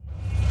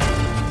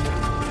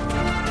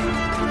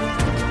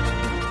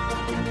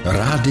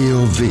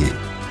Rádio Vy.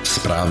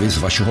 Zprávy z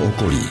vašeho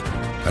okolí.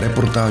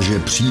 Reportáže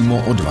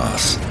přímo od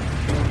vás.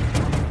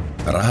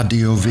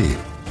 Rádio Vy.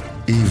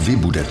 I vy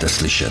budete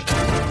slyšet.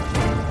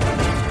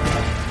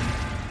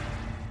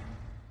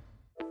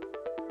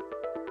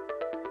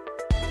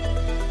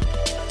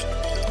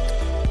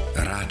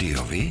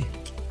 Rádio Vy.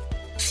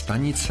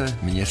 Stanice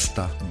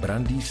města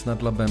Brandýs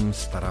nad Labem,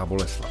 Stará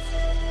Boleslav.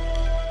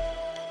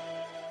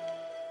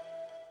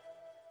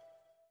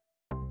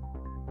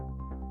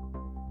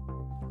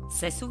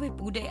 Sesuvy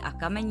půdy a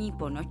kamení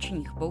po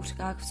nočních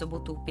bouřkách v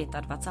sobotu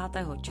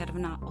 25.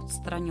 června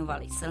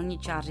odstraňovali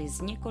silničáři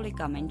z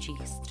několika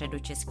menších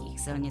středočeských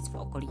silnic v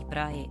okolí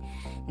Prahy.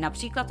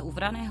 Například u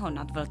Vraného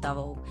nad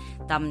Vltavou.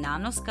 Tam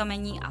nános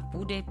kamení a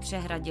půdy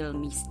přehradil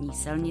místní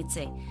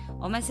silnici.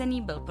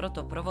 Omezený byl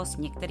proto provoz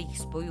některých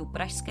spojů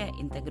pražské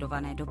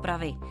integrované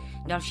dopravy.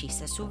 Další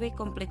sesuvy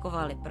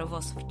komplikovaly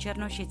provoz v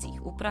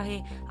Černošicích u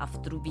Prahy a v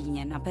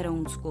Trubíně na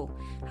Berounsku.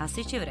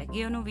 Hasiči v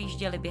regionu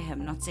vyjížděli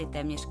během noci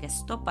téměř ke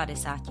 150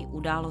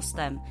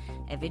 událostem.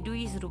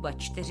 Evidují zhruba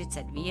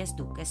 40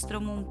 výjezdů ke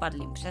stromům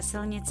padlým přes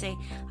silnici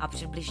a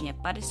přibližně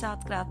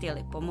 50krát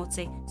jeli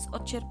pomoci s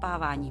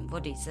odčerpáváním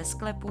vody ze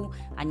sklepů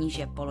a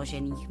níže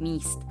položených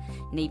míst.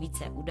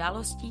 Nejvíce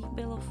událostí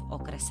bylo v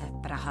okrese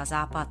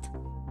Praha-Západ.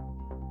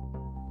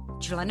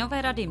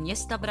 Členové rady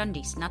města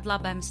Brandýs nad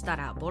Labem,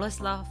 Stará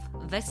Boleslav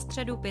ve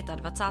středu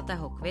 25.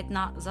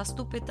 května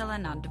zastupitele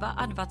na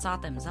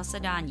 22.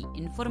 zasedání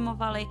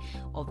informovali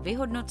o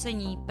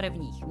vyhodnocení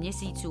prvních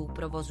měsíců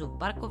provozu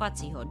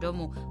parkovacího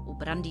domu u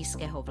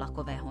Brandýského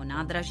vlakového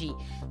nádraží.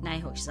 Na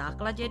jehož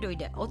základě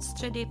dojde od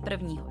středy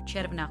 1.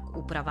 června k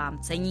úpravám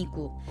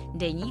ceníku.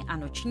 Denní a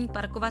noční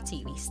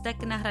parkovací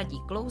lístek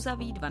nahradí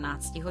klouzavý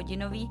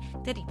 12hodinový,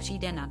 který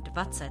přijde na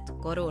 20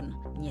 korun.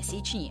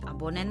 Měsíční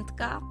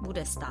abonentka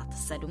bude stát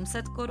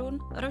 700 korun,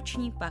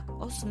 roční pak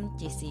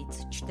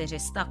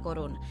 8400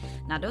 korun.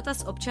 Na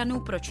dotaz občanů,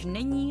 proč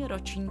není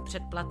roční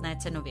předplatné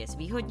cenově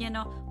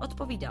zvýhodněno,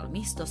 odpovídal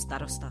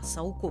místostarosta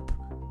Soukup.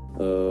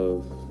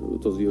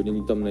 To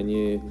zvýhodnění tam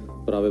není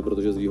právě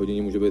proto, že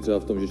zvýhodnění může být třeba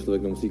v tom, že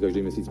člověk nemusí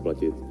každý měsíc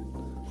platit.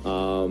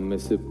 A my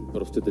si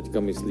prostě teďka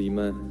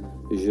myslíme,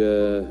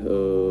 že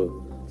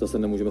zase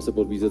nemůžeme se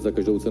podbízet za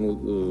každou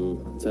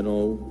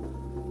cenou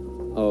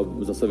a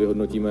zase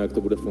vyhodnotíme, jak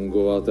to bude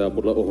fungovat. Já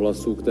podle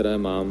ohlasů, které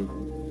mám,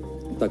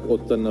 tak o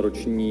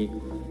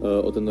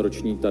ten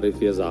roční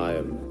tarif je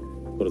zájem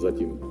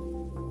prozatím.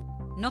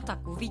 No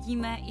tak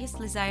uvidíme,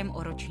 jestli zájem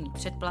o roční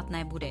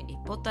předplatné bude i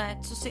poté,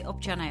 co si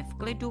občané v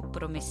klidu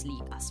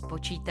promyslí a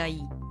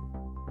spočítají.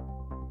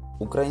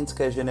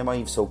 Ukrajinské ženy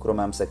mají v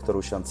soukromém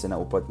sektoru šanci na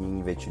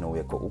uplatnění většinou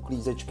jako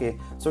uklízečky,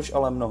 což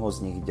ale mnoho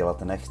z nich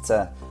dělat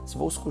nechce.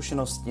 Svou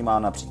zkušeností má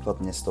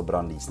například město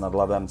Brandýs nad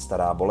Labem,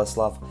 Stará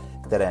Boleslav,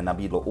 které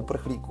nabídlo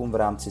uprchlíkům v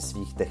rámci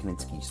svých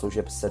technických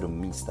služeb 7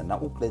 míst na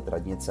úklid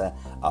radnice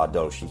a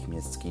dalších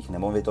městských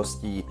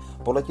nemovitostí.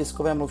 Podle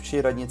tiskové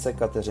mluvčí radnice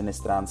Kateřiny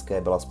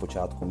Stránské byla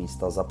zpočátku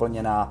místa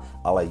zaplněná,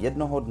 ale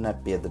jednoho dne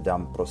 5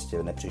 dam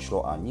prostě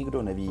nepřišlo a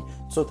nikdo neví,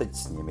 co teď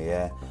s nimi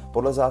je.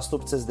 Podle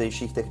zástupce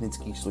zdejších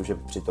technických služeb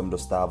přitom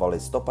dostávali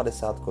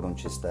 150 korun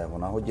čistého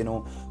na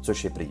hodinu,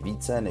 což je prý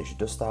více, než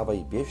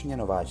dostávají běžně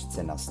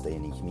nováčci na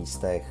stejných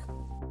místech.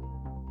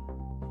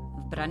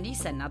 V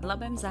Brandýse nad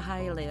Labem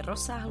zahájili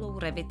rozsáhlou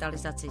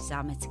revitalizaci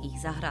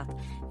zámeckých zahrad.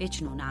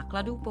 Většinu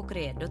nákladů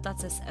pokryje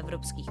dotace z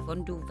evropských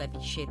fondů ve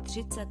výši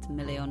 30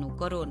 milionů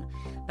korun.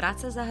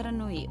 Práce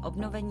zahrnují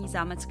obnovení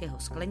zámeckého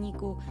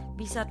skleníku,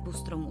 výsadbu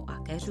stromů a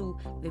keřů,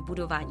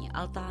 vybudování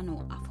altánu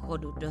a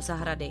vchodu do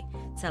zahrady.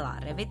 Celá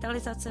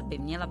revitalizace by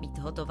měla být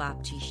hotová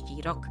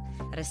příští rok.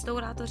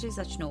 Restaurátoři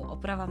začnou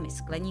opravami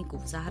skleníků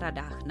v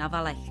zahradách na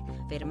valech.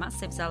 Firma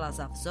si vzala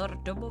za vzor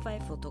dobové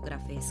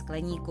fotografie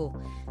skleníku.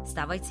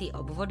 Stávající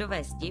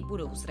obvodové zdi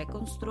budou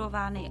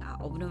zrekonstruovány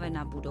a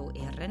obnovena budou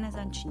i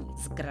renesanční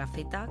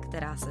sgrafita,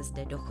 která se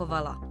zde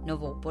dochovala.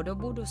 Novou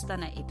podobu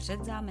dostane i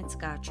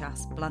předzámecká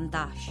část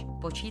plantáž.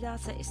 Počítá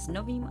se i s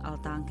novým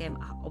altánkem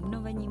a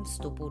obnovením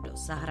vstupu do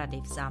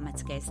zahrady v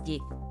zámecké zdi.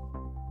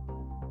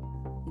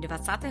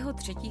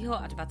 23.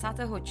 a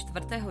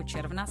 24.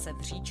 června se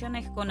v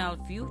Říčanech konal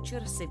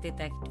Future City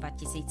Tech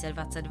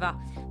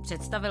 2022.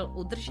 Představil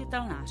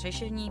udržitelná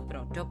řešení pro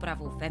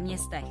dopravu ve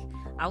městech.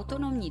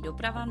 Autonomní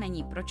doprava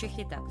není pro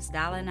Čechy tak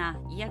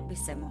vzdálená, jak by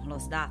se mohlo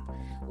zdát.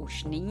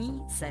 Už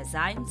nyní se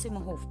zájemci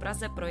mohou v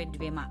Praze projet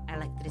 2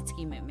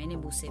 elektrickými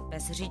minibusy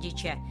bez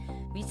řidiče.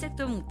 Více k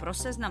tomu pro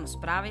Seznam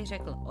Zprávy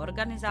řekl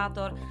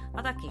organizátor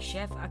a taky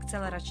šéf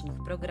akceleračních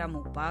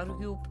programů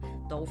PowerCube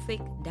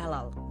Toufik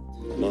Dalal.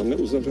 Máme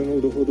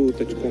uzavřenou dohodu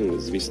teď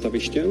s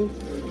výstavištěm,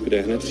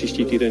 kde hned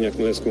příští týden,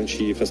 jakmile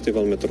skončí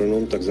festival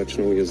Metronom, tak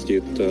začnou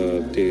jezdit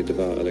ty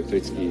 2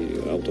 elektrické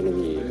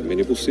autonomní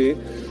minibusy.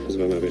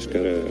 Zveme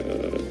veškeré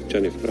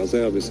občany v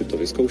Praze, aby si to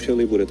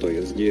vyzkoušeli, bude to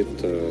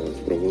jezdit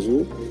v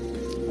provozu.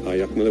 A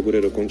jakmile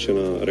bude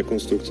dokončena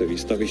rekonstrukce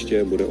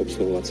výstaviště, bude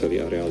obsluhovat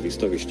celý areál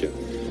výstaviště.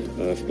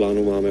 V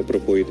plánu máme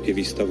propojit i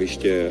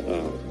výstaviště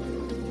a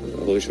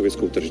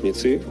Holešovickou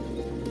tržnici.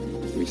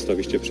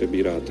 výstaviště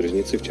přebírá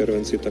tržnici v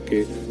červenci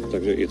taky,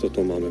 takže i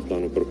toto máme v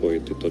plánu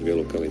propojit, tyto dvě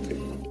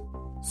lokality.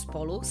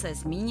 Spolu se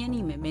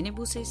zmíněnými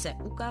minibusy se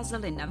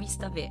ukázaly na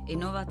výstavě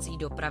inovací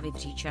dopravy v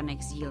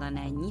Říčanech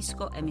sdílené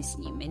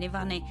nízkoemisní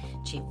minivany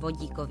či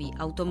vodíkový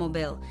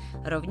automobil.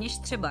 Rovněž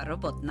třeba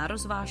robot na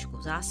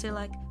rozvážku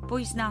zásilek,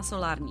 pojízdná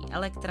solární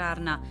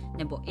elektrárna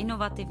nebo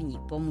inovativní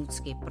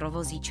pomůcky pro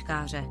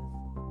vozíčkáře.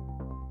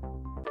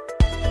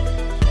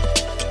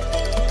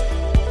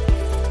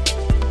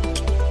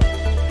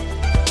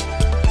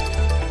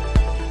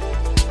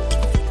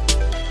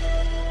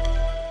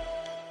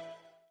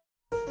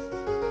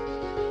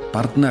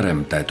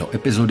 Partnerem této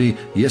epizody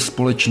je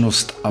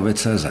společnost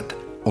AV.cz,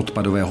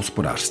 odpadové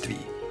hospodářství.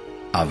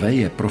 AV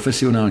je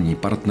profesionální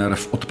partner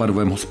v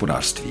odpadovém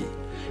hospodářství.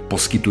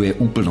 Poskytuje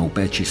úplnou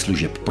péči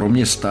služeb pro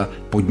města,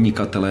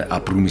 podnikatele a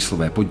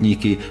průmyslové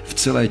podniky v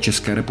celé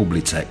České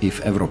republice i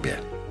v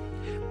Evropě.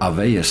 AV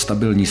je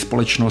stabilní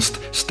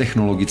společnost s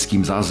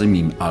technologickým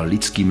zázemím a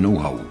lidským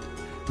know-how.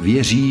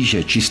 Věří,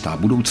 že čistá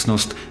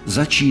budoucnost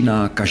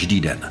začíná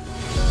každý den.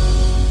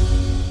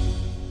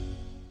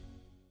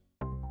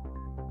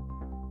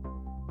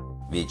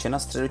 Většina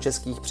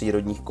středočeských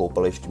přírodních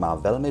koupališť má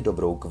velmi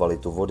dobrou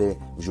kvalitu vody.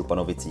 V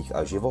Županovicích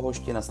a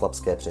Živohošti na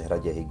Slabské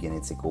přehradě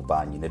hygienici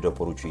koupání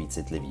nedoporučují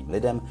citlivým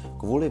lidem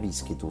kvůli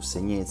výskytu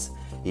sinic.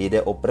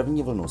 Jde o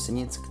první vlnu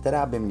sinic,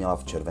 která by měla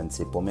v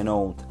červenci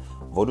pominout.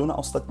 Vodu na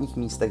ostatních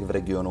místech v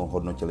regionu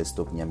hodnotili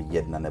stupněm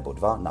 1 nebo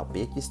 2 na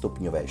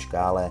 5stupňové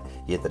škále,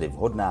 je tedy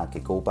vhodná ke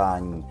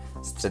koupání.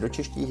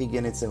 Středočeští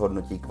hygienici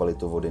hodnotí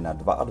kvalitu vody na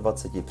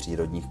 22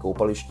 přírodních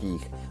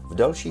koupalištích, v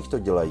dalších to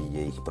dělají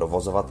jejich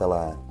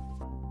provozovatelé.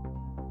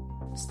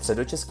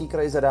 Středočeský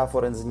kraj zadá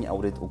forenzní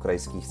audit u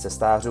krajských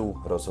cestářů,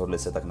 rozhodli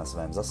se tak na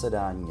svém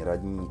zasedání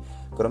radní.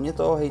 Kromě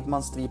toho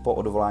hejtmanství po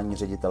odvolání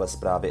ředitele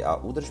správy a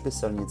údržby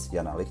silnic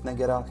Jana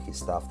Lichtnegera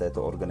chystá v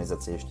této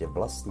organizaci ještě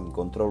vlastní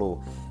kontrolu.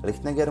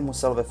 Lichtneger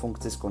musel ve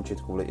funkci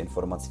skončit kvůli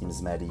informacím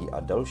z médií a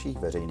dalších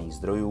veřejných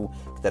zdrojů,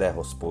 které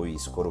ho spojují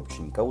s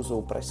korupční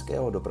kauzou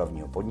pražského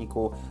dopravního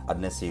podniku a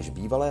dnes již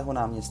bývalého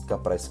náměstka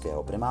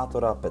pražského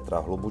primátora Petra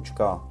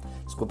Hlubučka.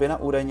 Skupina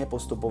údajně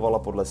postupovala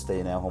podle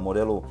stejného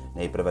modelu,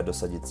 nejprve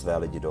dosadit své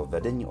lidi do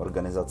vedení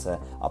organizace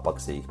a pak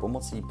se jejich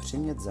pomocí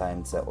přimět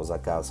zájemce o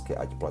zakázky,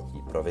 ať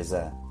platí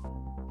provize.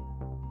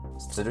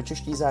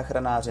 Středočeští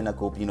záchranáři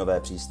nakoupí nové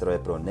přístroje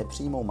pro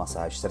nepřímou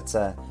masáž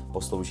srdce,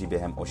 poslouží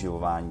během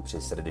oživování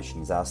při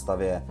srdeční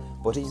zástavě.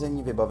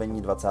 Pořízení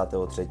vybavení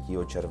 23.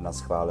 června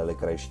schválili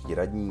krajští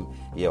radní,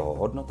 jeho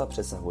hodnota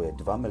přesahuje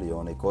 2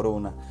 miliony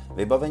korun.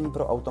 Vybavení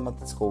pro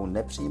automatickou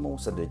nepřímou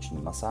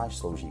srdeční masáž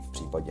slouží v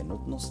případě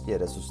nutnosti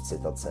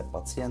resuscitace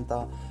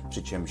pacienta,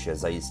 přičemž je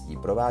zajistí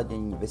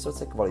provádění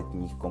vysoce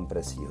kvalitních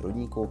kompresí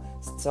hrudníku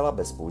zcela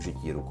bez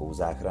použití rukou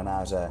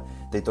záchranáře.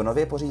 Tyto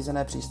nově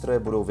pořízené přístroje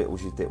budou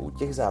využity u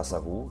těch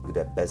zásahů,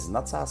 kde bez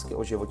nadsázky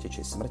o životě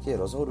či smrti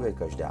rozhoduje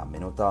každá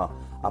minuta.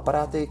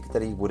 Aparáty,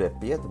 kterých bude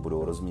 5,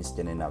 budou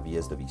rozmístěny na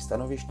výjezdových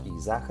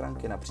stanovištích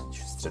záchranky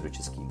napříč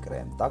Středočeským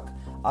krajem tak,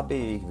 aby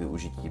jejich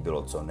využití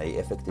bylo co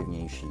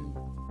nejefektivnější.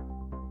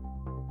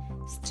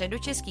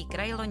 Středočeský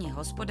kraj loni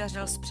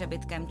hospodařil s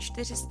přebytkem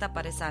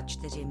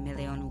 454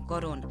 milionů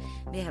korun.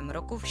 Během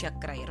roku však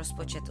kraj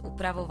rozpočet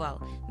upravoval.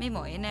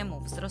 Mimo jinému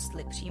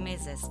vzrostly příjmy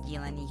ze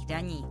sdílených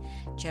daní.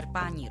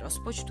 Čerpání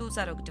rozpočtu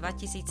za rok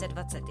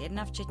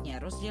 2021 včetně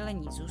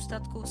rozdělení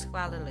zůstatků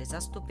schválili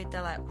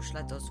zastupitelé už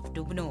letos v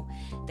dubnu.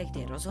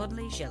 Tehdy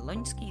rozhodli, že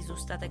loňský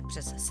zůstatek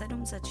přes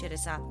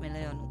 760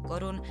 milionů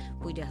korun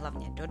půjde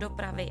hlavně do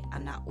dopravy a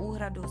na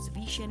úhradu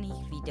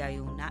zvýšených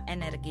výdajů na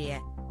energie.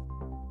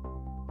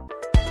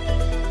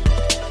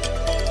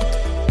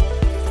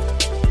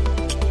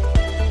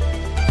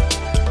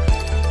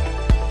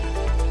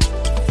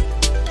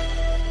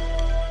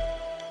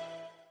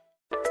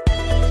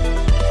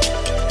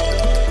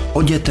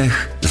 O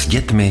dětech, s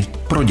dětmi,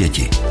 pro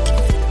děti.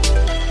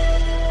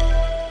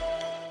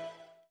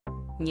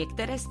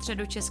 Některé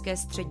středočeské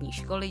střední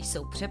školy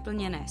jsou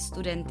přeplněné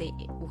studenty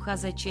i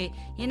uchazeči,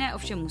 jiné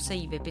ovšem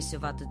musí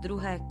vypisovat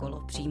druhé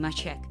kolo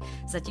přijímaček.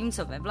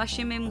 Zatímco ve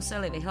Vlašimi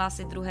museli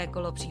vyhlásit druhé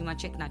kolo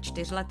přijímaček na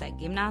 4leté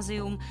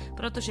gymnázium,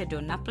 protože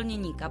do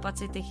naplnění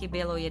kapacity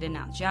chybělo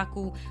 11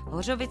 žáků,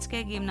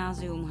 Hořovické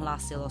gymnázium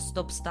hlásilo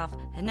stop stav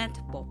hned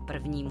po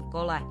prvním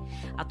kole.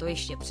 A to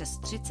ještě přes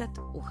 30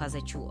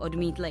 uchazečů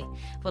odmítli.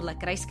 Podle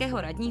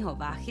krajského radního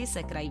Váchy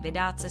se kraj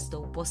vydá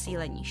cestou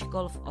posílení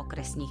škol v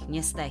okresních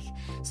městech.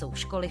 Jsou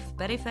školy v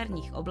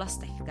periferních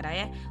oblastech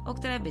kraje, o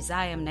které by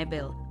zájem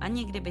nebyl,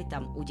 ani kdyby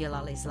tam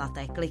udělali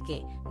zlaté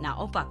kliky.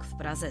 Naopak v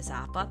Praze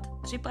Západ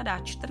připadá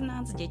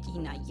 14 dětí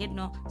na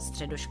jedno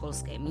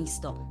středoškolské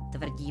místo,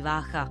 tvrdí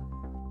Vácha.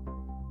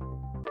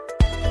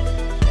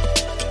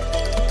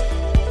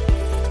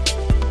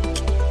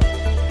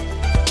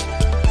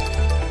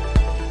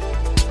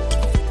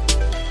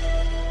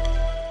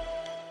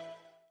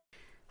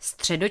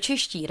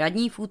 Středočeští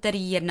radní v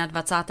úterý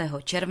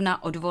 21.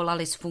 června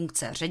odvolali z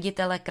funkce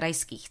ředitele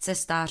krajských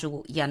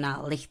cestářů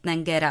Jana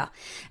Lichtnegera.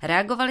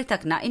 Reagovali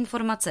tak na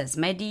informace z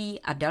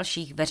médií a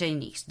dalších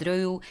veřejných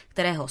zdrojů,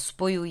 které ho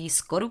spojují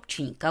s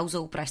korupční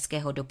kauzou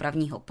pražského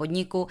dopravního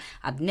podniku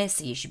a dnes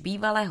již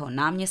bývalého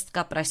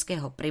náměstka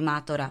pražského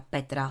primátora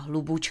Petra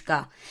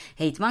Hlubučka.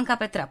 Hejtmanka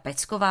Petra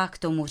Pecková k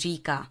tomu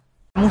říká: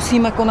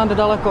 Musíme konat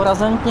daleko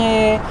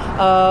razantněji,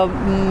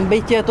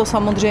 byť je to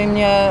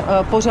samozřejmě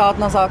pořád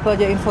na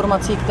základě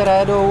informací,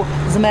 které jdou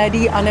z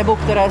médií anebo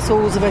které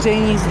jsou z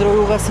veřejných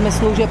zdrojů ve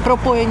smyslu, že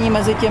propojení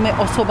mezi těmi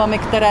osobami,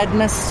 které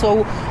dnes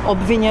jsou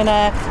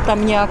obviněné,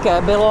 tam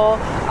nějaké bylo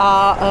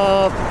a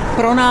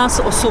pro nás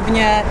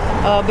osobně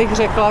bych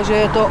řekla, že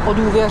je to o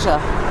důvěře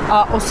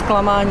a o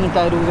zklamání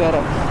té důvěry.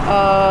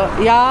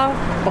 Já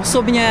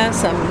osobně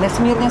jsem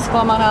nesmírně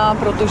zklamaná,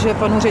 protože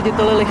panu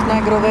řediteli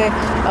Lichtnegerovi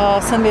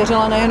jsem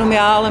věřila nejenom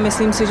já, ale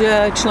myslím si,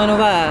 že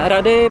členové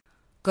rady.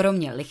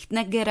 Kromě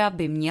Lichtnegera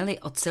by měli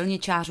od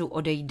silničářů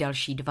odejít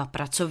další 2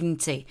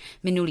 pracovníci.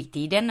 Minulý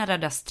týden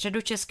Rada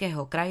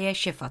Středočeského kraje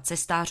šefa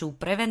cestářů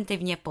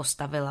preventivně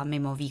postavila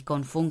mimo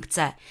výkon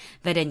funkce.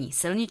 Vedení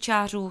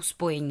silničářů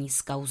spojení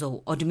s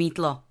kauzou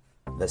odmítlo.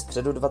 Ve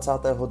středu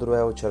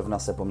 22. června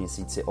se po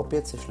měsíci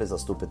opět sešli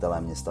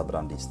zastupitelé města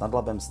Brandýs nad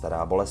Labem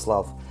Stará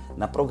Boleslav.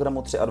 Na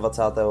programu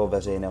 23.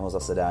 veřejného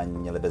zasedání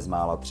měli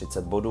bezmála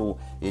 30 bodů.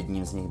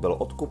 Jedním z nich byl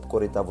odkup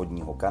koryta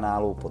vodního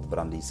kanálu pod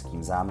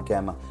Brandýským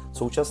zámkem.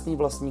 Současný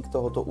vlastník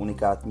tohoto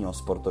unikátního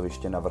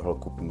sportoviště navrhl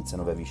kupní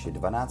cenu ve výši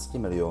 12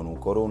 milionů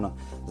korun.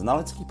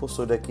 Znalecký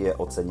posudek je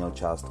ocenil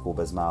částkou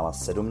bezmála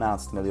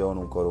 17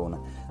 milionů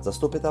korun.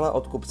 Zastupitelé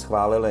odkup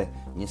schválili.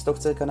 Město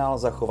chce kanál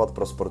zachovat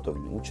pro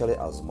sportovní účely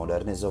a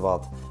zmodernizovat.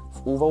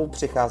 V úvahu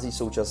přichází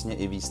současně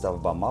i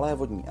výstavba malé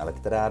vodní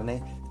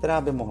elektrárny,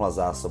 která by mohla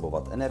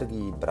zásobovat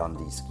energií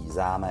Brandýský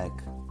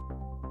zámek.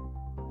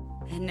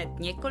 Hned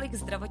několik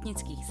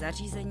zdravotnických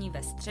zařízení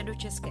ve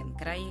Středočeském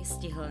kraji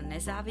stihl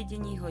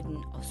nezávidění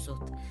hodný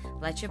osud.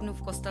 Léčebnu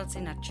v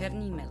Kostelci nad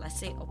Černými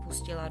lesy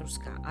opustila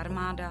ruská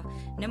armáda,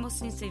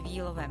 nemocnici v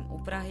Jílovém u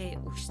Prahy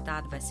už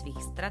stát ve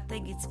svých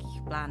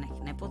strategických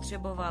plánech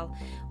nepotřeboval,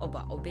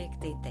 oba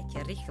objekty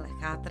teď rychle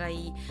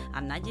chátrají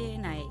a naděje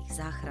na jejich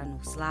záchranu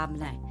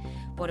slábne.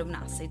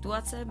 Podobná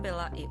situace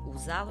byla i u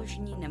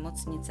záložní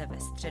nemocnice ve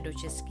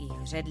Středočeských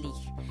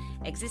Hředlích.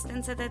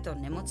 Existence této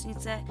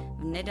nemocnice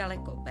v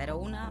nedaleko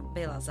Berouna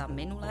byla za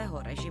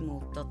minulého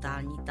režimu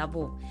totální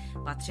tabu.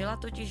 Patřila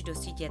totiž do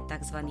sítě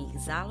tzv.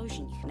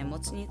 Záložních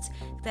nemocnic,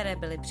 které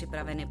byly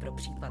připraveny pro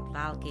případ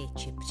války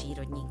či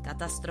přírodní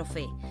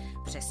katastrofy.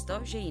 Přesto,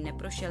 že jí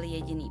neprošel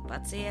jediný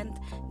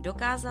pacient,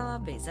 dokázala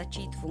by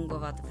začít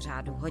fungovat v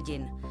řádu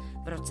hodin.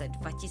 V roce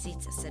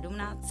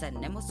 2017 se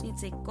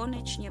nemocnici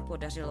konečně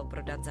podařilo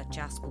prodat za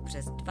částku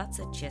přes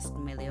 26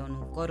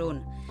 milionů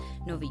korun.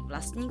 Nový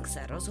vlastník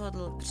se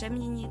rozhodl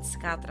přeměnit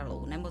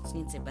zchátralou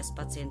nemocnici bez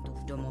pacientů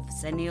v domov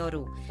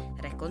seniorů.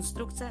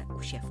 Rekonstrukce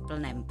už je v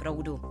plném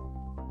proudu.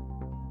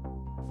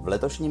 V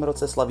letošním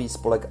roce slaví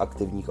spolek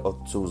aktivních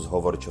otců z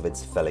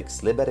Hovorčovic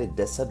Felix Libery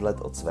 10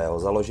 let od svého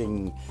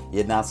založení.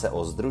 Jedná se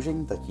o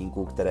sdružení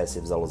tatínků, které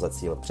si vzalo za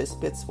cíl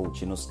přispět svou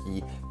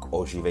činností k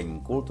oživení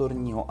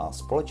kulturního a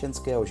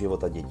společenského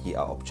života dětí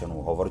a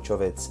občanů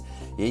Hovorčovic.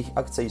 Jejich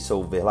akce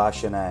jsou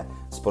vyhlášené: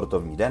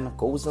 sportovní den,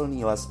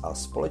 kouzelný les a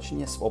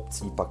společně s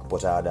obcí pak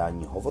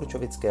pořádání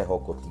hovorčovického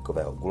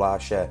kotlíkového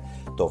guláše.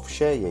 To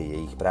vše je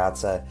jejich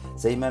práce.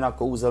 Zejména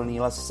kouzelný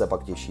les se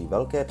pak těší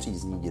velké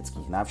přízni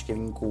dětských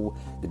návštěvníků,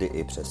 kdy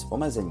i přes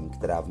omezení,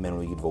 která v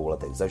minulých 2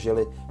 letech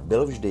zažili,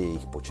 byl vždy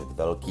jejich počet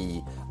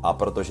velký. A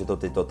protože to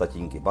tyto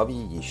tatínky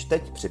baví, již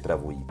teď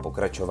připravují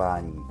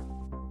pokračování.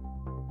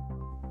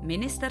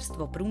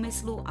 Ministerstvo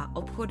průmyslu a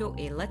obchodu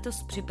i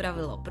letos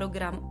připravilo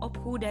program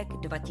Obchůdek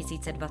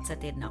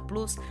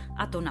 2021+,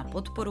 a to na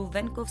podporu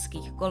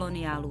venkovských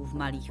koloniálů v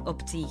malých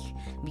obcích.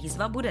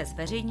 Výzva bude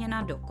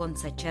zveřejněna do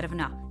konce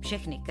června.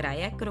 Všechny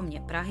kraje,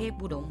 kromě Prahy,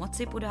 budou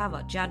moci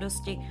podávat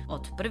žádosti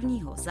od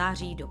 1.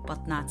 září do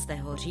 15.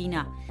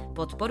 října.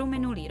 Podporu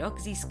minulý rok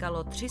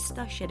získalo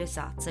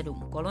 367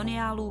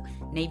 koloniálů,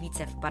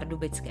 nejvíce v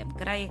Pardubickém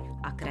kraji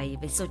a kraji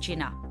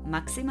Vysočina.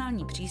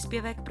 Maximální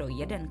příspěvek pro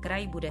jeden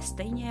kraj bude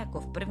stejně jako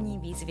v první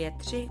výzvě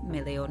 3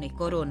 miliony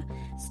korun.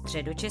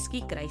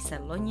 Středočeský kraj se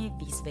loni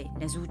výzvy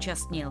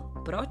nezúčastnil.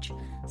 Proč?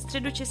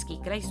 Středočeský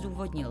kraj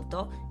zdůvodnil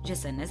to, že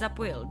se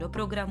nezapojil do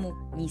programu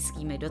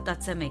nízkými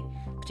dotacemi.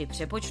 Při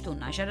přepočtu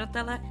na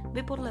žadatele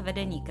by podle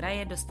vedení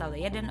kraje dostal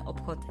jeden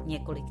obchod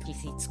několik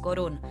tisíc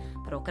korun.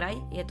 Pro kraj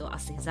je to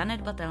asi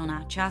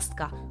zanedbatelná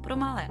částka, pro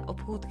malé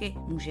obchůdky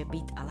může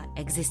být ale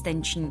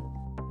existenční.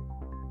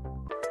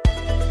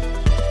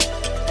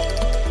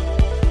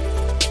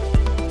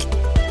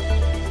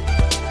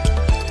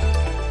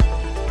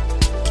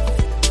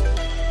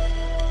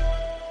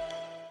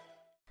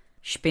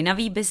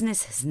 Špinavý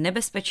biznis s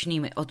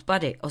nebezpečnými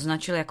odpady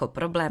označil jako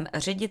problém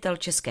ředitel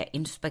České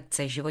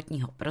inspekce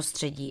životního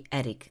prostředí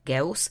Erik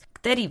Geus,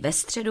 který ve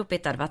středu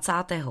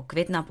 25.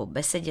 května po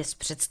besedě s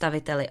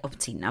představiteli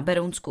obcí na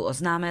Berounsku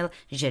oznámil,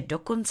 že do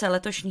konce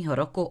letošního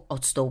roku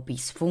odstoupí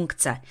z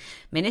funkce.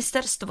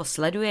 Ministerstvo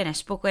sleduje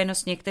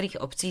nespokojenost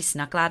některých obcí s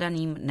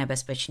nakládaným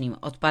nebezpečným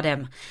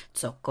odpadem.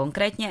 Co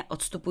konkrétně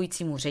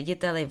odstupujícímu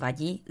řediteli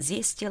vadí,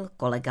 zjistil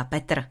kolega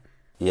Petr.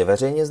 Je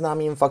veřejně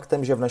známým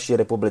faktem, že v naší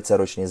republice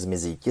ročně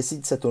zmizí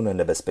tisíce tun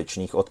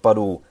nebezpečných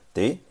odpadů.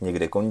 Ty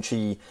někde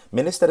končí.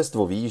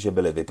 Ministerstvo ví, že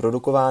byly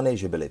vyprodukovány,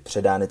 že byly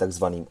předány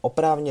takzvaným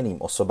oprávněným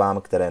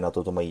osobám, které na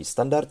toto mají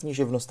standardní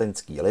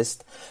živnostenský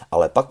list,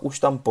 ale pak už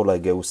tam podle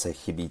Geuse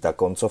chybí ta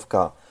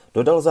koncovka.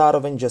 Dodal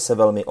zároveň, že se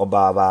velmi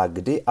obává,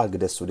 kdy a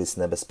kde sudy s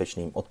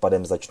nebezpečným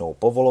odpadem začnou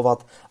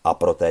povolovat a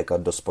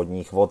protékat do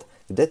spodních vod,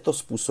 kde to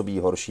způsobí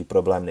horší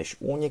problém než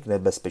únik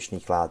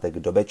nebezpečných látek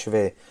do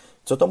Bečvy.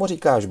 Co tomu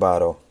říkáš,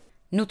 Báro?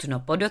 Nutno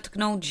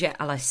podotknout, že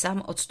ale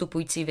sám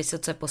odstupující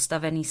vysoce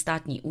postavený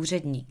státní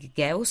úředník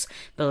Geus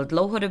byl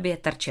dlouhodobě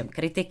terčem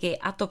kritiky,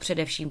 a to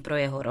především pro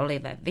jeho roli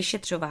ve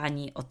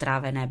vyšetřování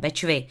otrávené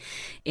Bečvy.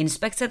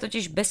 Inspekce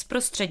totiž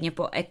bezprostředně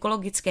po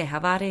ekologické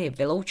havárii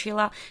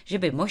vyloučila, že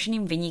by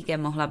možným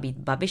viníkem mohla být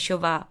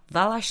Babišova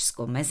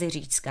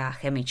valašsko-meziříčská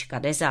chemička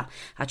Deza,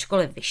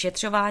 ačkoliv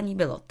vyšetřování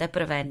bylo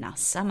teprve na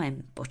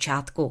samém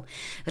počátku.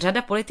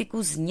 Řada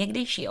politiků z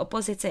někdejší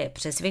opozice je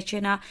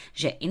přesvědčena,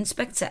 že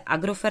inspekce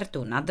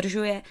Agrofertu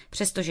nadržuje,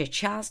 přestože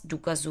část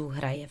důkazů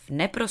hraje v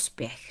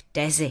neprospěch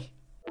Dezy.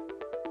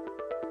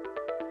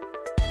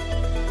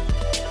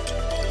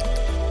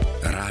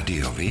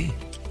 Rádiovi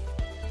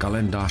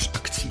kalendář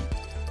akcí.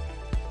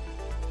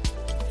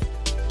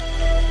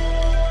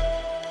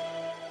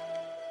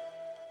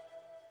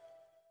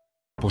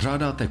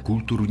 Pořádáte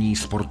kulturní,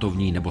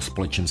 sportovní nebo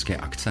společenské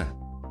akce?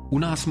 U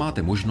nás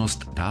máte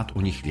možnost dát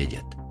o nich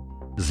vědět.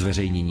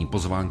 Zveřejnění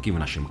pozvánky v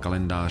našem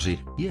kalendáři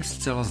je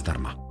zcela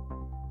zdarma.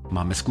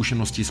 Máme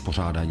zkušenosti s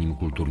pořádáním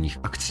kulturních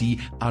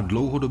akcí a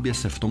dlouhodobě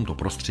se v tomto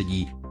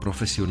prostředí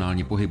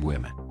profesionálně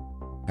pohybujeme.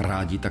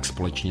 Rádi tak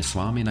společně s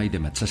vámi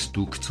najdeme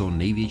cestu k co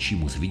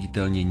největšímu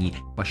zviditelnění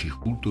vašich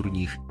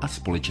kulturních a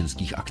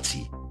společenských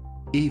akcí.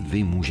 I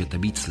vy můžete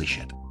být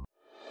slyšet.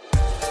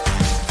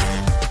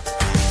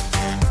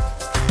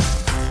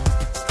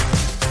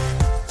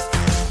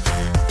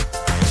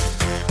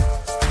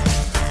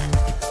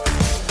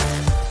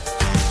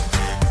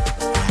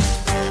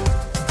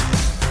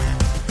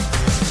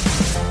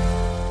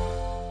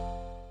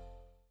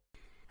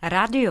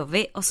 Rádio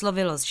Vy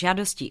oslovilo s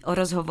žádostí o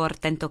rozhovor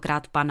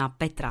tentokrát pana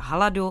Petra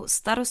Haladu,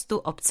 starostu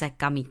obce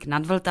Kamík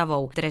nad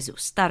Vltavou, trezu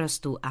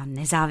starostů a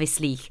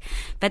nezávislých.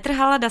 Petr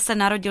Halada se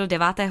narodil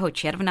 9.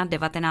 června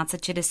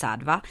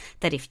 1962,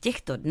 tedy v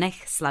těchto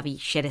dnech slaví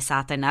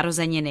 60.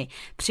 narozeniny.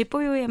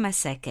 Připojujeme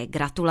se ke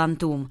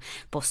gratulantům.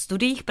 Po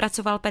studiích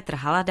pracoval Petr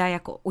Halada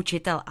jako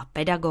učitel a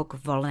pedagog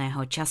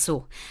volného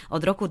času.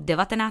 Od roku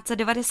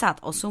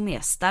 1998 je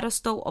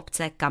starostou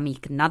obce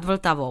Kamík nad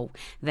Vltavou.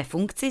 Ve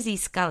funkci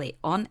získali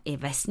on i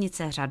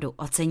vesnice řadu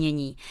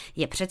ocenění.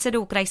 Je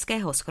předsedou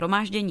krajského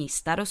shromáždění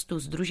starostů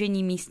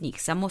Sdružení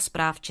místních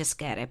samospráv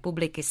České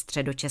republiky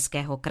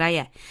Středočeského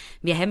kraje.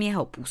 Během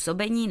jeho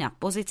působení na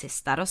pozici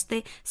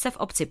starosty se v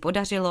obci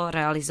podařilo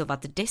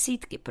realizovat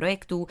desítky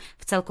projektů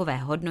v celkové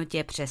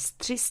hodnotě přes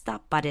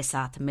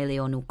 350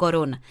 milionů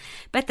korun.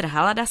 Petr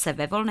Halada se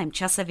ve volném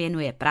čase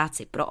věnuje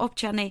práci pro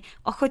občany,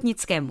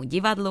 ochotnickému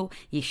divadlu,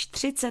 již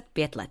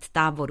 35 let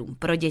táborům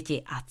pro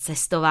děti a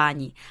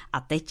cestování.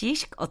 A teď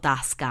již k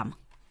otázkám.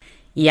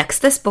 Jak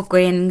jste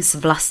spokojený s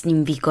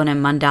vlastním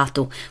výkonem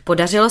mandátu?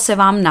 Podařilo se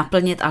vám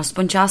naplnit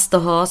alespoň část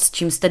toho, s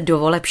čím jste do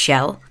voleb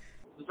šel?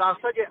 V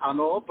zásadě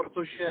ano,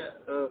 protože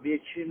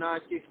většina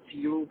těch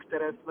cílů,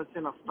 které jsme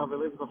si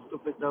nastavili v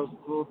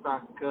zastupitelstvu,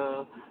 tak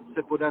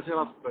se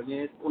podařila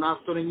splnit. U nás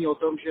to není o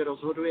tom, že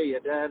rozhoduje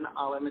jeden,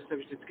 ale my se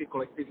vždycky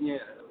kolektivně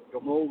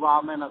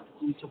domlouváme nad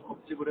tím, co v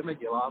obci budeme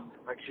dělat,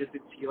 takže ty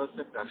cíle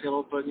se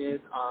dařilo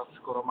plnit a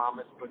skoro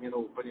máme splněno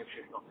úplně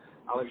všechno,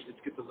 ale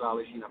vždycky to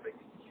záleží na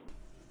penězích.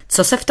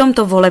 Co se v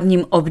tomto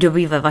volebním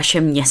období ve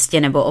vašem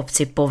městě nebo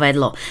obci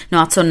povedlo? No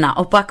a co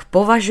naopak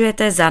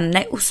považujete za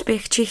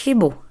neúspěch či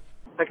chybu?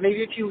 Tak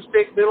největší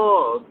úspěch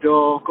bylo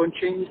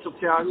dokončení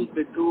sociálních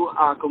bytů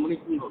a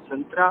komunitního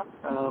centra.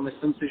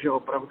 Myslím si, že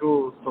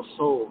opravdu to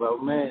jsou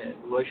velmi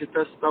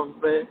důležité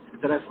stavby,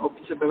 které v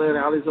obci byly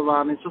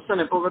realizovány. Co se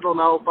nepovedlo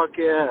naopak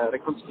je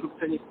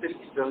rekonstrukce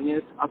některých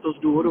silnic, a to z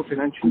důvodu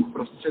finančních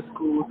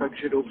prostředků,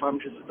 takže doufám,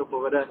 že se to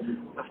povede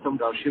v tom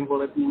dalším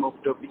volebním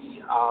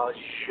období a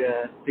že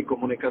ty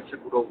komunikace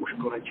budou už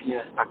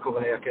konečně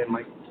takové, jaké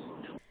mají.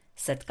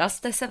 Setkal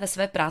jste se ve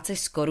své práci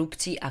s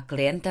korupcí a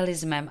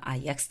klientelismem a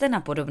jak jste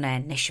na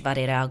podobné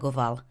nešvary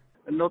reagoval?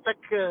 No tak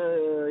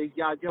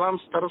já dělám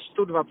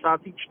starostu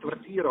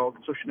 24. rok,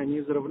 což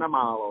není zrovna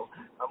málo.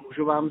 A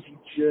můžu vám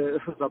říct, že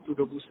za tu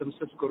dobu jsem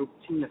se s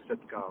korupcí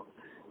nesetkal.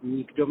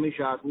 Nikdo mi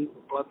žádný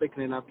úplatek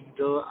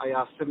nenabídl a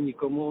já jsem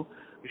nikomu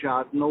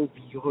žádnou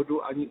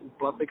výhodu ani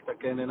úplatek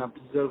také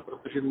nenabízel,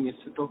 protože mně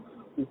se to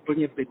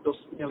úplně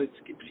bytostně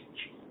lidsky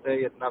příčí. To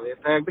je jedna věc.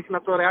 A jak bych na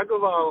to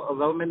reagoval?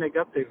 Velmi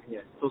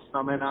negativně. To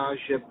znamená,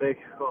 že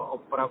bych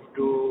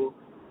opravdu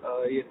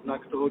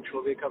jednak toho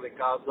člověka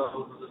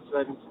vykázal ze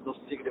své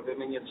místnosti, kde by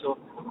mi něco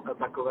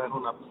takového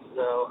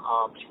nabízel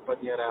a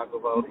případně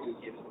reagoval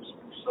i jiným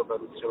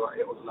způsobem, třeba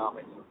i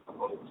oznámení na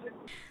policii.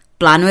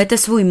 Plánujete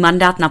svůj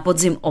mandát na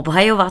podzim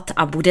obhajovat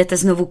a budete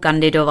znovu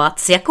kandidovat?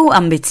 S jakou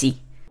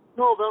ambicí?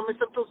 No, velmi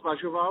jsem to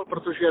zvažoval,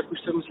 protože, jak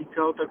už jsem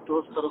říkal, tak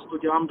toho starostu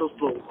dělám dost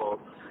dlouho.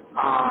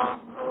 A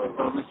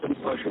velmi jsem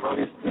zvažoval,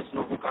 jestli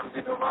znovu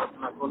kandidovat.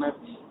 Nakonec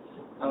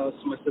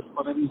jsme se s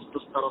panem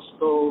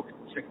místostarostou,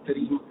 se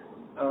kterým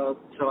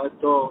celé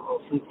to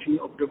funkční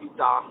období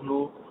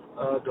táhnu,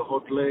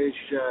 dohodli,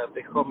 že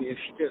bychom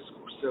ještě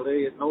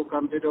zkusili jednou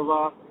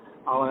kandidovat,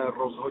 ale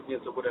rozhodně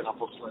to bude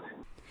naposledy.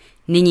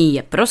 Nyní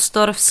je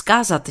prostor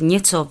vzkázat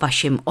něco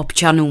vašim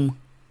občanům.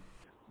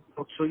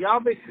 To, co já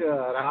bych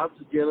rád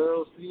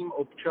sdělil svým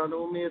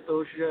občanům, je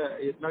to, že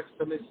jednak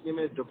se mi s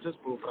nimi dobře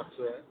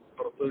spolupracuje,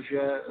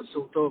 protože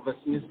jsou to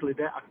vesměs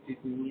lidé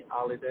aktivní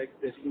a lidé,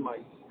 kteří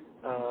mají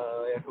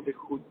jakoby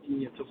chuť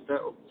něco v té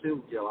obci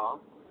udělat.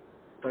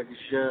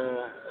 Takže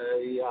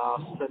já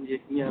jsem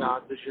jedině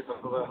rád, že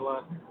takovéhle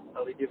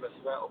lidi ve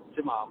své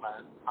obci máme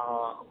a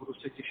budu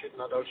se těšit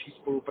na další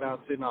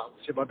spolupráci na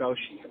třeba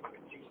dalších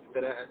akcích,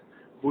 které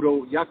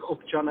budou jak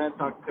občané,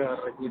 tak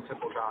radnice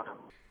pořádat.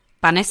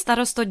 Pane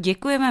starosto,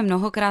 děkujeme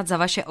mnohokrát za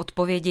vaše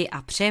odpovědi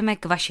a přejeme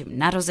k vašim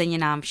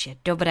narozeninám vše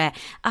dobré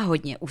a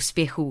hodně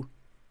úspěchů.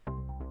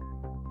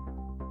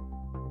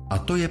 A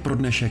to je pro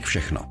dnešek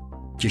všechno.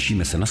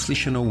 Těšíme se na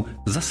slyšenou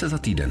zase za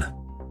týden.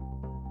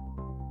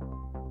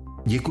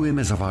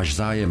 Děkujeme za váš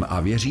zájem a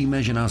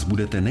věříme, že nás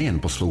budete nejen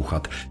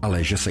poslouchat,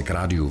 ale že se k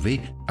rádiu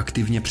vy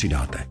aktivně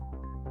přidáte.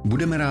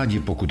 Budeme rádi,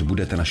 pokud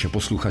budete naše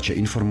posluchače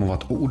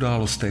informovat o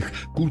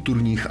událostech,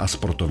 kulturních a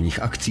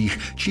sportovních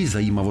akcích či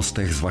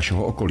zajímavostech z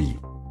vašeho okolí.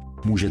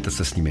 Můžete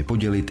se s nimi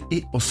podělit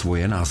i o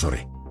svoje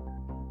názory.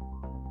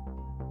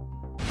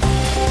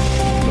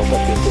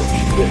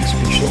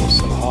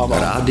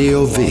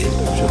 Rádio Vy.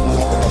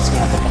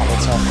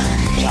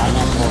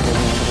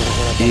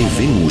 I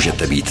vy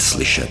můžete být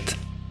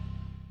slyšet.